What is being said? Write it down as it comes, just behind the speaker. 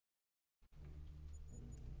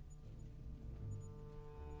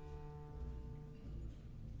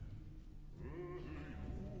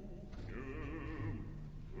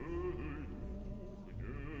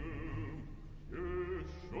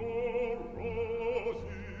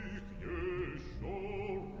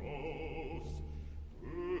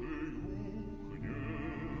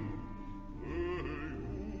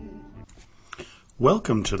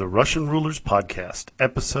Welcome to the Russian Rulers Podcast,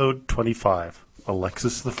 Episode 25,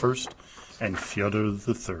 Alexis I and Fyodor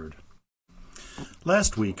III.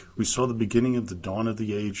 Last week, we saw the beginning of the dawn of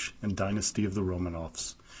the age and dynasty of the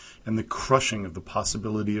Romanovs, and the crushing of the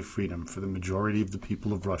possibility of freedom for the majority of the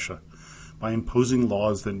people of Russia by imposing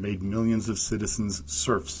laws that made millions of citizens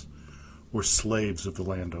serfs or slaves of the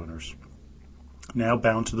landowners. Now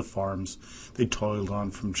bound to the farms they toiled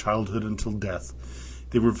on from childhood until death,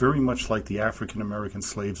 they were very much like the African-American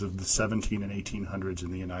slaves of the 17 and 1800s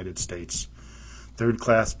in the United States,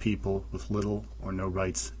 third-class people with little or no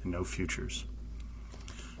rights and no futures.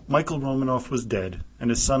 Michael Romanov was dead, and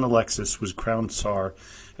his son Alexis was crowned Tsar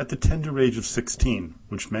at the tender age of 16,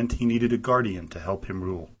 which meant he needed a guardian to help him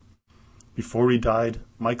rule. Before he died,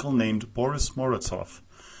 Michael named Boris Morozov,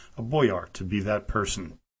 a boyar, to be that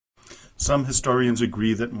person. Some historians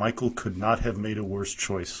agree that Michael could not have made a worse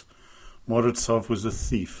choice. Morozov was a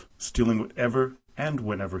thief, stealing whatever and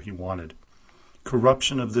whenever he wanted.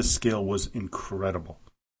 Corruption of this scale was incredible.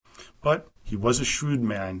 But he was a shrewd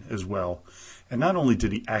man as well, and not only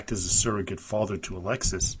did he act as a surrogate father to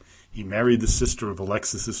Alexis, he married the sister of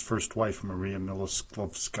Alexis's first wife, Maria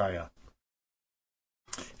Miloslavskaya.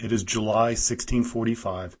 It is July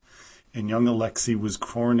 1645, and young Alexei was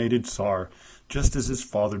coronated Tsar just as his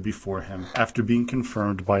father before him, after being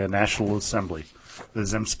confirmed by a national assembly, the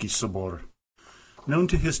Zemsky Sobor. Known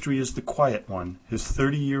to history as the Quiet One, his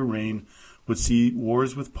 30-year reign would see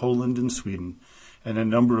wars with Poland and Sweden, and a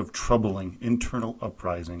number of troubling internal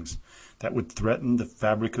uprisings that would threaten the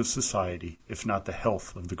fabric of society, if not the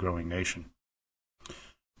health of the growing nation.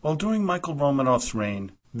 While during Michael Romanov's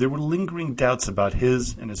reign, there were lingering doubts about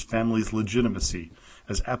his and his family's legitimacy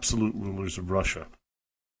as absolute rulers of Russia.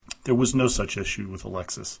 There was no such issue with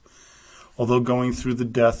Alexis. Although going through the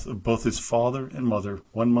death of both his father and mother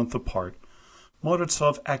 1 month apart,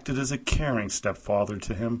 Morozov acted as a caring stepfather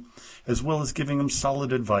to him, as well as giving him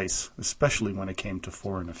solid advice, especially when it came to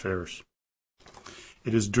foreign affairs.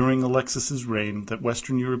 It is during Alexis's reign that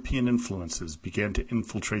Western European influences began to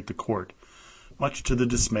infiltrate the court, much to the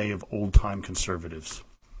dismay of old-time conservatives.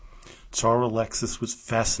 Tsar Alexis was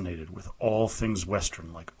fascinated with all things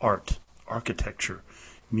Western, like art, architecture,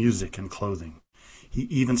 music, and clothing. He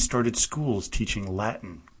even started schools teaching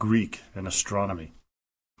Latin, Greek, and astronomy.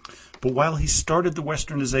 But while he started the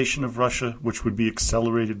westernization of Russia, which would be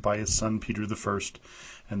accelerated by his son Peter I,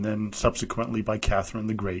 and then subsequently by Catherine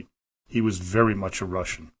the Great, he was very much a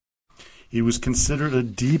Russian. He was considered a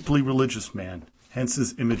deeply religious man, hence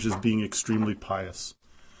his image as being extremely pious.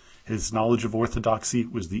 His knowledge of orthodoxy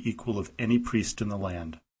was the equal of any priest in the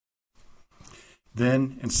land. Then,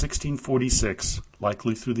 in 1646,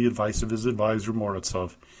 likely through the advice of his advisor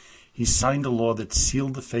Morozov, he signed a law that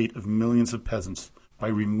sealed the fate of millions of peasants by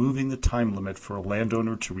removing the time limit for a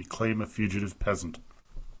landowner to reclaim a fugitive peasant.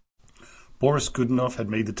 Boris Godunov had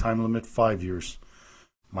made the time limit 5 years.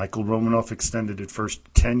 Michael Romanov extended it first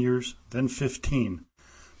 10 years, then 15,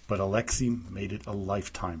 but Alexei made it a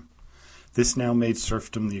lifetime. This now made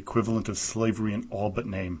serfdom the equivalent of slavery in all but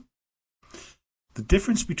name. The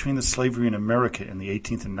difference between the slavery in America in the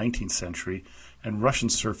 18th and 19th century and Russian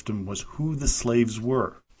serfdom was who the slaves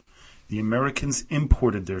were. The Americans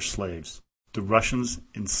imported their slaves. The Russians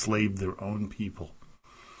enslaved their own people.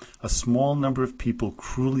 A small number of people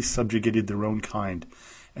cruelly subjugated their own kind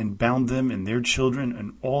and bound them and their children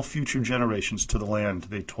and all future generations to the land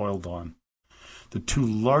they toiled on. The two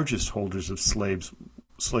largest holders of slaves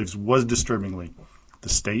was, disturbingly, the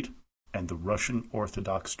state and the Russian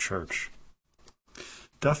Orthodox Church.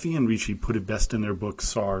 Duffy and Ricci put it best in their book,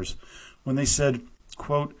 Tsars, when they said,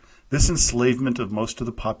 quote, "This enslavement of most of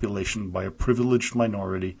the population by a privileged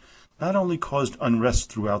minority not only caused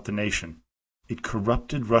unrest throughout the nation, it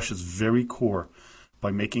corrupted Russia's very core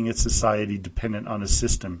by making its society dependent on a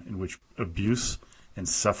system in which abuse and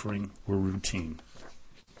suffering were routine."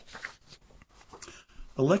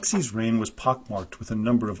 Alexei's reign was pockmarked with a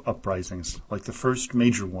number of uprisings, like the first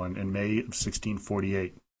major one in May of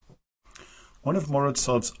 1648. One of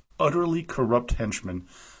Morozov's utterly corrupt henchmen,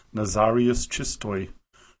 Nazarius Chistoy,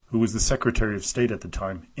 who was the Secretary of State at the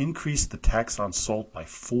time, increased the tax on salt by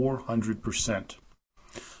 400%.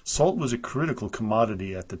 Salt was a critical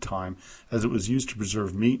commodity at the time, as it was used to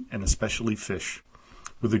preserve meat and especially fish.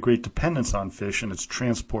 With a great dependence on fish and its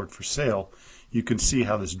transport for sale, you can see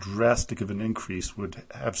how this drastic of an increase would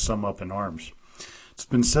have some up in arms. It's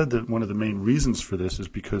been said that one of the main reasons for this is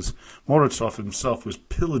because Morozov himself was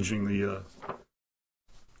pillaging the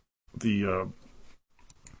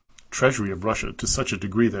treasury of Russia to such a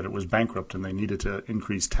degree that it was bankrupt and they needed to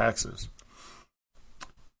increase taxes.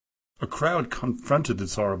 A crowd confronted the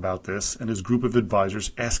Tsar about this and his group of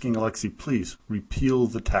advisors, asking Alexei, please, repeal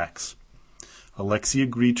the tax. Alexei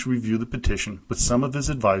agreed to review the petition, but some of his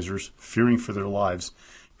advisors, fearing for their lives,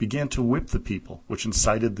 began to whip the people, which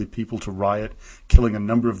incited the people to riot, killing a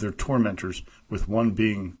number of their tormentors, with one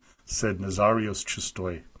being, said Nazarios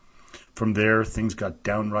Chistoy. From there, things got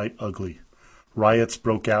downright ugly. Riots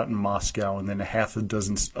broke out in Moscow and then a half a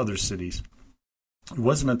dozen other cities. It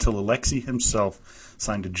wasn't until Alexei himself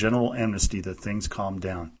signed a general amnesty that things calmed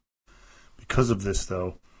down. Because of this,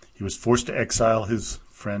 though, he was forced to exile his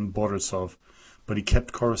friend Borisov, but he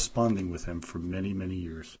kept corresponding with him for many, many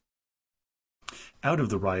years. Out of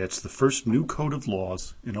the riots, the first new code of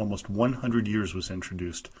laws in almost 100 years was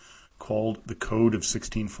introduced, called the Code of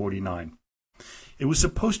 1649. It was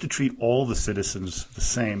supposed to treat all the citizens the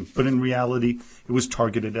same, but in reality it was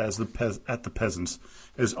targeted at the peasants,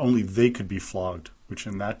 as only they could be flogged, which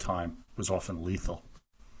in that time was often lethal.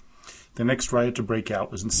 The next riot to break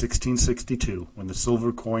out was in 1662, when the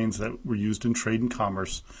silver coins that were used in trade and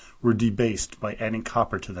commerce were debased by adding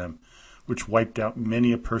copper to them, which wiped out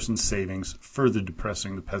many a person's savings, further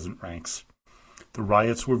depressing the peasant ranks. The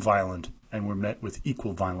riots were violent and were met with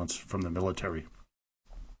equal violence from the military.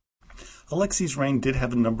 Alexei's reign did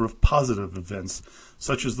have a number of positive events,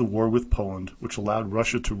 such as the war with Poland, which allowed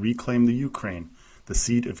Russia to reclaim the Ukraine, the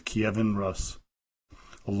seat of Kievan Rus.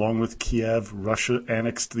 Along with Kiev, Russia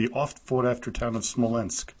annexed the oft-fought-after town of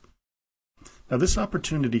Smolensk. Now, this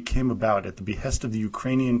opportunity came about at the behest of the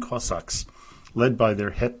Ukrainian Cossacks, led by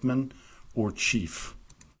their hetman, or chief,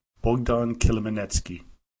 Bogdan Khmelnytsky.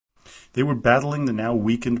 They were battling the now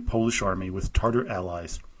weakened Polish army with Tatar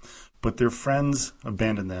allies, but their friends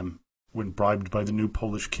abandoned them when bribed by the new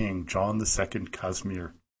Polish king, John II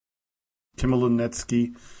Casimir.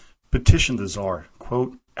 Khmelnytsky petitioned the Tsar,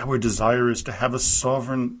 quote, "Our desire is to have a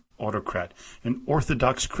sovereign autocrat, an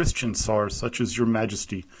Orthodox Christian Tsar such as your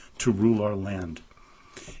Majesty, to rule our land.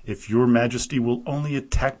 If your Majesty will only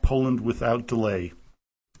attack Poland without delay,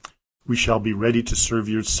 we shall be ready to serve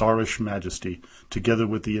your Tsarish Majesty, together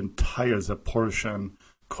with the entire Zaporozhian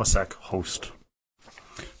Cossack host."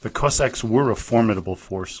 The Cossacks were a formidable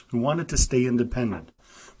force who wanted to stay independent,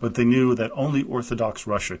 but they knew that only Orthodox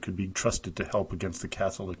Russia could be trusted to help against the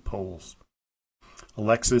Catholic Poles.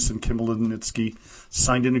 Alexis and Khmelnytsky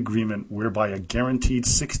signed an agreement whereby a guaranteed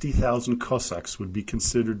 60,000 Cossacks would be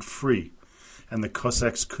considered free, and the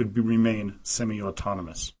Cossacks could remain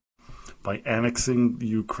semi-autonomous. By annexing the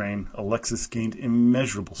Ukraine, Alexis gained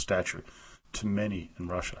immeasurable stature to many in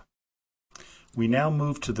Russia. We now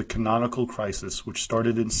move to the canonical crisis, which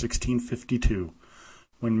started in 1652,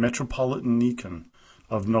 when Metropolitan Nikon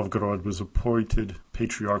of Novgorod was appointed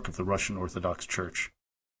Patriarch of the Russian Orthodox Church.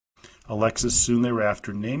 Alexis soon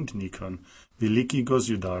thereafter named Nikon Veliki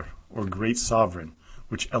Gosyudar, or Great Sovereign,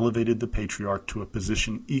 which elevated the Patriarch to a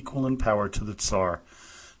position equal in power to the Tsar,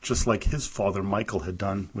 just like his father Michael had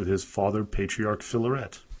done with his father Patriarch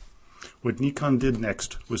Filaret. What Nikon did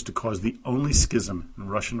next was to cause the only schism in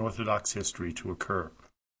Russian Orthodox history to occur.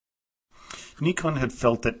 Nikon had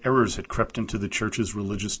felt that errors had crept into the Church's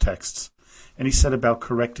religious texts, and he set about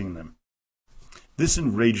correcting them. This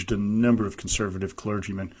enraged a number of conservative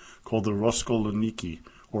clergymen called the Roskoloniki,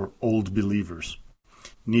 or Old Believers.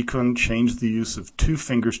 Nikon changed the use of 2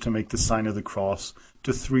 fingers to make the sign of the cross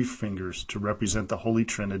to 3 fingers to represent the Holy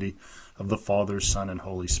Trinity of the Father, Son, and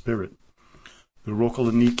Holy Spirit. The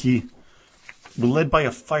Rokoloniki were led by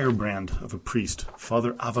a firebrand of a priest,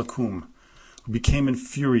 Father Avakum, who became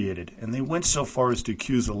infuriated, and they went so far as to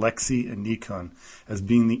accuse Alexei and Nikon as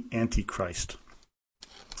being the Antichrist.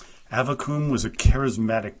 Avakum was a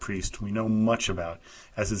charismatic priest we know much about,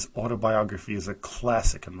 as his autobiography is a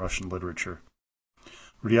classic in Russian literature.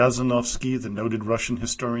 Ryazanovsky, the noted Russian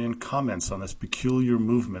historian, comments on this peculiar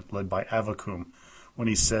movement led by Avakum when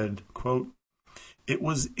he said, quote, "It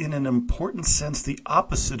was in an important sense the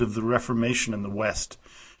opposite of the Reformation in the West.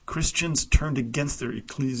 Christians turned against their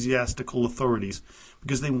ecclesiastical authorities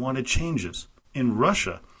because they wanted changes. In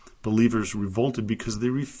Russia, believers revolted because they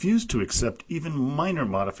refused to accept even minor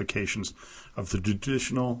modifications of the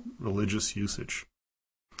traditional religious usage.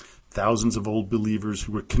 Thousands of old believers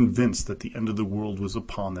who were convinced that the end of the world was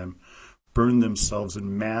upon them burned themselves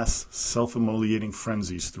in mass, self-immolating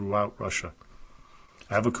frenzies throughout Russia.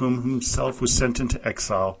 Avakum himself was sent into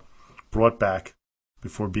exile, brought back,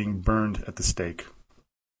 before being burned at the stake.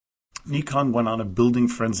 Nikon went on a building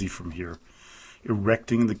frenzy from here,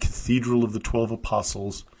 erecting the Cathedral of the 12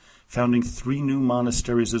 Apostles, founding 3 new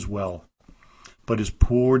monasteries as well. But his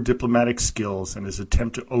poor diplomatic skills and his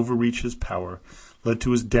attempt to overreach his power led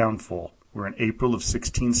to his downfall, where in April of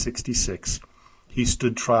 1666 he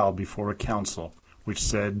stood trial before a council which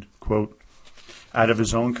said, quote, "Out of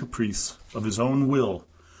his own caprice, of his own will,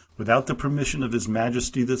 without the permission of His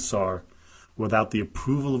Majesty the Tsar, without the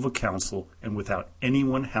approval of a council, and without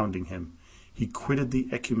anyone hounding him, he quitted the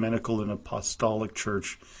ecumenical and apostolic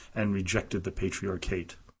church and rejected the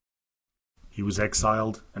patriarchate. He was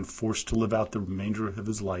exiled and forced to live out the remainder of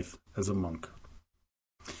his life as a monk."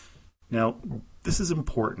 Now, this is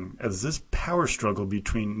important, as this power struggle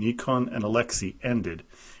between Nikon and Alexei ended,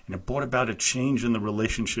 and it brought about a change in the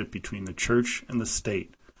relationship between the church and the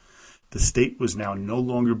state. The state was now no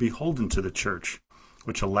longer beholden to the church,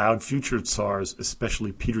 which allowed future tsars,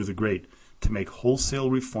 especially Peter the Great, to make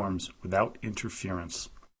wholesale reforms without interference.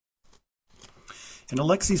 In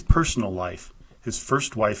Alexei's personal life, his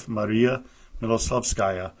first wife, Maria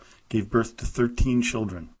Miloslavskaya, gave birth to 13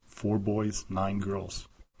 children, 4 boys, 9 girls.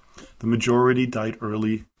 The majority died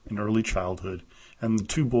in early childhood, and the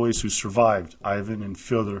 2 boys who survived, Ivan and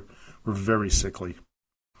Fyodor, were very sickly.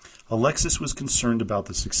 Alexis was concerned about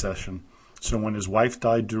the succession, so when his wife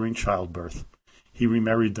died during childbirth, he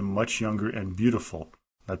remarried the much younger and beautiful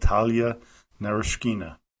Natalia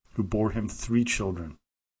Naryshkina, who bore him 3 children,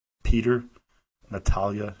 Peter,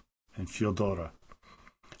 Natalia, and Fyodora.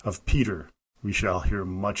 Of Peter, we shall hear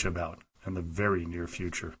much about in the very near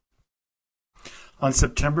future. On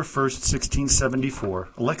September 1st, 1674,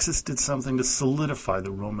 Alexis did something to solidify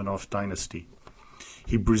the Romanov dynasty.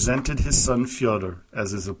 He presented his son Fyodor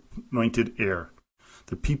as his anointed heir.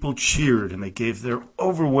 The people cheered, and they gave their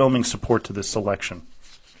overwhelming support to this selection.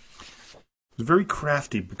 It was very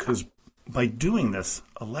crafty because by doing this,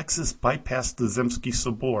 Alexis bypassed the Zemsky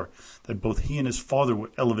Sobor that both he and his father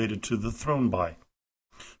were elevated to the throne by.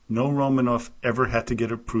 No Romanov ever had to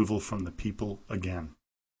get approval from the people again.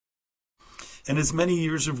 In his many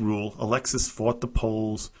years of rule, Alexis fought the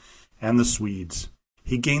Poles and the Swedes.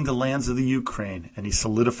 He gained the lands of the Ukraine, and he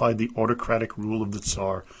solidified the autocratic rule of the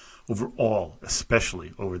Tsar over all,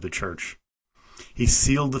 especially over the church. He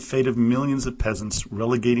sealed the fate of millions of peasants,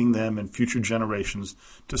 relegating them and future generations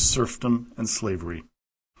to serfdom and slavery.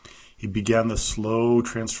 He began the slow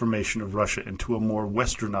transformation of Russia into a more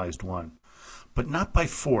westernized one, but not by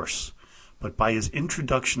force, but by his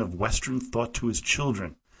introduction of Western thought to his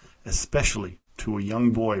children, especially to a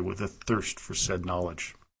young boy with a thirst for said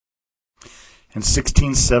knowledge. In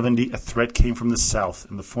 1670, a threat came from the south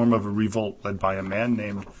in the form of a revolt led by a man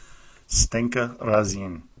named Stenka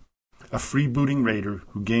Razin, a freebooting raider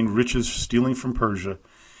who gained riches stealing from Persia.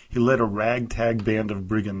 He led a ragtag band of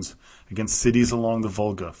brigands against cities along the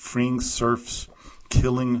Volga, freeing serfs,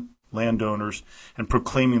 killing landowners, and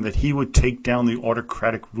proclaiming that he would take down the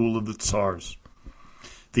autocratic rule of the Tsars.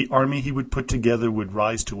 The army he would put together would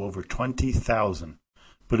rise to over 20,000,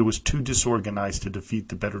 but it was too disorganized to defeat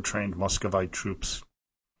the better-trained Muscovite troops.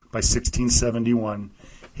 By 1671,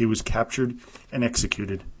 he was captured and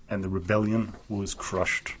executed, and the rebellion was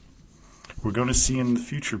crushed. We're going to see in the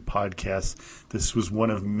future podcasts this was one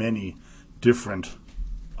of many different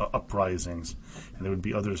uprisings, and there would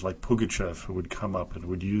be others like Pugachev who would come up and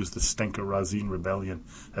would use the Stenka Razin rebellion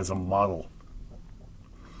as a model.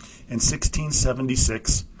 In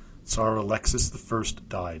 1676, Tsar Alexis I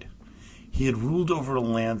died. He had ruled over a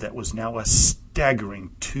land that was now a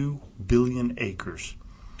staggering 2 billion acres,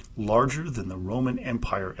 larger than the Roman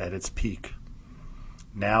Empire at its peak.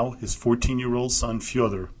 Now his 14-year-old son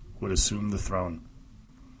Fyodor would assume the throne.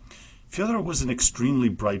 Fyodor was an extremely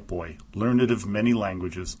bright boy, learned of many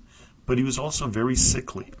languages, but he was also very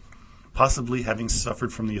sickly, possibly having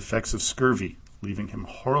suffered from the effects of scurvy, leaving him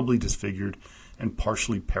horribly disfigured and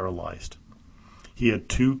partially paralyzed. He had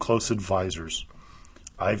 2 close advisors,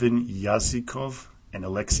 Ivan Yazikov and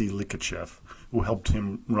Alexei Likachev, who helped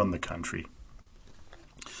him run the country.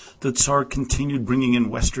 The Tsar continued bringing in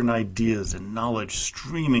Western ideas and knowledge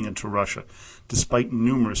streaming into Russia, despite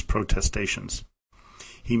numerous protestations.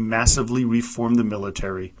 He massively reformed the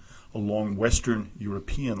military along Western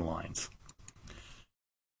European lines.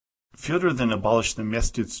 Fyodor then abolished the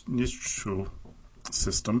Mestitnichu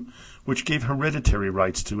system, which gave hereditary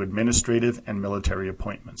rights to administrative and military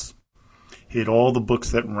appointments. He had all the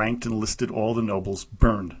books that ranked and listed all the nobles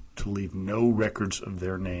burned to leave no records of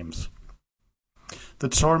their names. The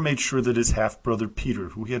Tsar made sure that his half-brother Peter,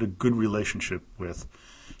 who he had a good relationship with,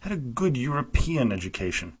 had a good European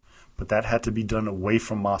education, but that had to be done away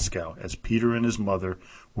from Moscow, as Peter and his mother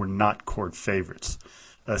were not court favorites,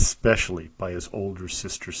 especially by his older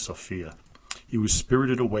sister Sophia. He was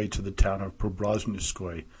spirited away to the town of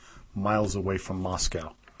Preobrazhenskoye, miles away from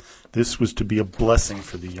Moscow. This was to be a blessing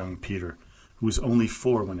for the young Peter, who was only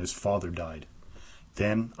 4 when his father died.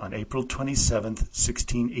 Then, on April 27,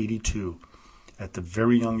 1682, at the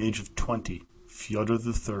very young age of 20, Fyodor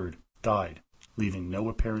III died leaving no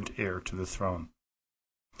apparent heir to the throne.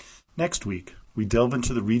 Next week, we delve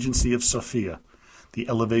into the regency of Sophia, the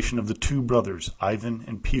elevation of the two brothers, Ivan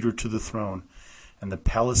and Peter, to the throne, and the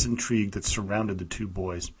palace intrigue that surrounded the two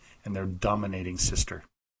boys and their dominating sister.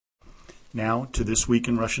 Now to This Week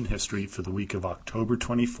in Russian History for the week of October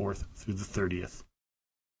 24th through the 30th.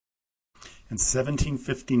 In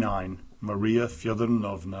 1759, Maria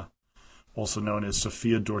Fyodorovna, also known as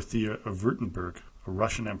Sophia Dorothea of Württemberg, a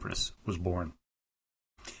Russian empress, was born.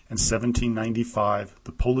 In 1795,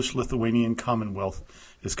 the Polish-Lithuanian Commonwealth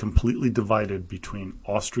is completely divided between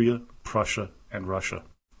Austria, Prussia, and Russia.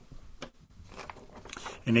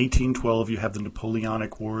 In 1812, you have the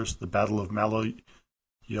Napoleonic Wars. The Battle of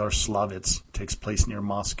Maloyaroslavets takes place near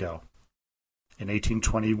Moscow. In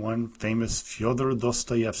 1821, famous Fyodor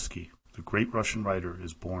Dostoevsky, the great Russian writer,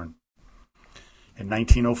 is born. In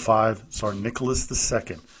 1905, Tsar Nicholas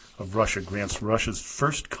II of Russia grants Russia's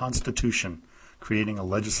first constitution, creating a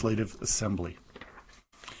legislative assembly.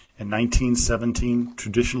 In 1917,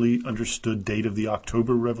 traditionally understood date of the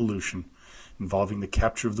October Revolution, involving the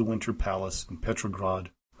capture of the Winter Palace in Petrograd,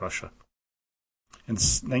 Russia. In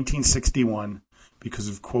 1961, because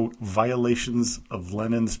of, quote, violations of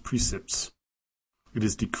Lenin's precepts, it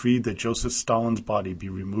is decreed that Joseph Stalin's body be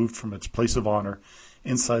removed from its place of honor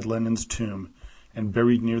inside Lenin's tomb and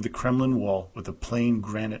buried near the Kremlin wall with a plain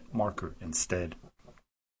granite marker instead.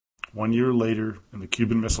 1 year later, in the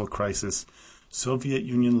Cuban Missile Crisis, Soviet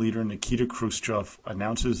Union leader Nikita Khrushchev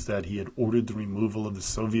announces that he had ordered the removal of the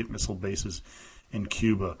Soviet missile bases in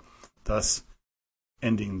Cuba, thus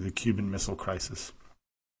ending the Cuban Missile Crisis.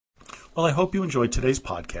 Well, I hope you enjoyed today's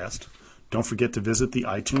podcast. Don't forget to visit the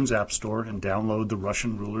iTunes App Store and download the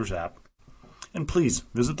Russian Rulers app. And please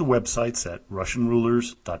visit the websites at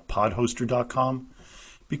russianrulers.podhoster.com.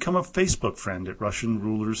 Become a Facebook friend at Russian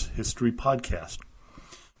Rulers History Podcast.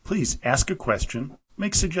 Please ask a question,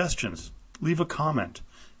 make suggestions, leave a comment,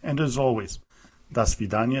 and as always, до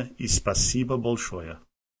свидания и спасибо большое.